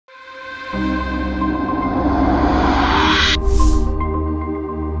Today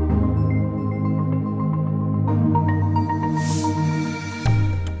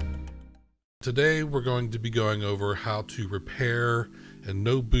we're going to be going over how to repair a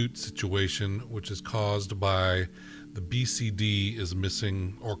no boot situation which is caused by the BCD is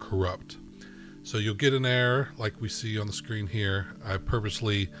missing or corrupt. So you'll get an error like we see on the screen here. I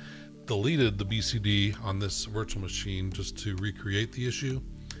purposely deleted the BCD on this virtual machine just to recreate the issue,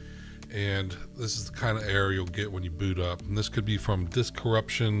 and this is the kind of error you'll get when you boot up, and this could be from disk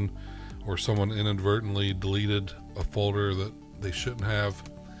corruption or someone inadvertently deleted a folder that they shouldn't have,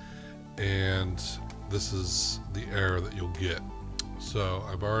 and this is the error that you'll get. So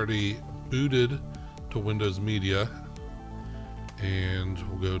I've already booted to Windows Media, and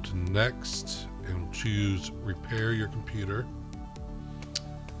we'll go to next and choose repair your computer,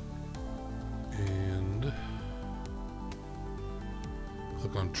 and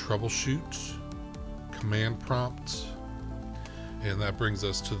click on troubleshoot, command prompt, and that brings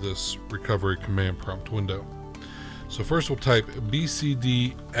us to this recovery command prompt window. So first we'll type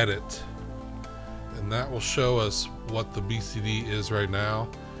BCD edit, and that will show us what the BCD is right now,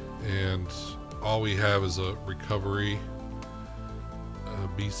 and all we have is a recovery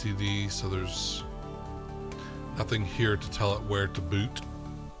BCD, so there's nothing here to tell it where to boot.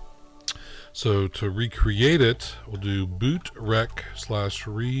 So to recreate it, we'll do boot rec /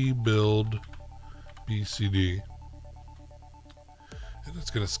 rebuild BCD. And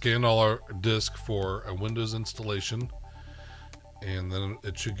it's going to scan all our disk for a Windows installation, and then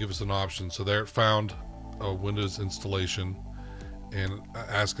it should give us an option. So there it found a Windows installation and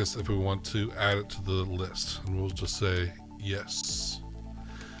ask us if we want to add it to the list, and we'll just say yes.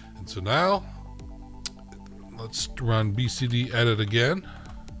 And so now let's run BCD edit again,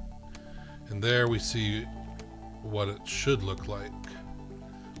 and there we see what it should look like,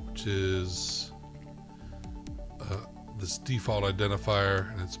 which is this default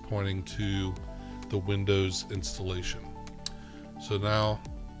identifier, and it's pointing to the Windows installation. So now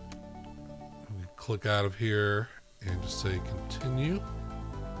we click out of here and just say continue.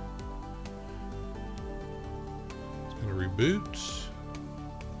 It's going to reboot.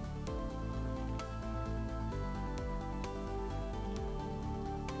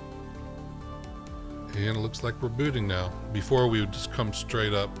 And it looks like we're booting now. Before, we would just come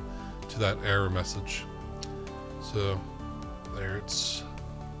straight up to that error message. So there it's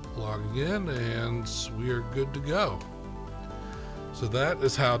logging in, and we are good to go. So that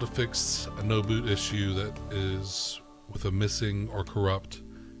is how to fix a no boot issue that is with a missing or corrupt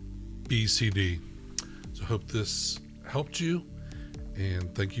BCD. So hope this helped you,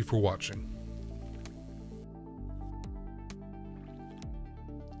 and thank you for watching.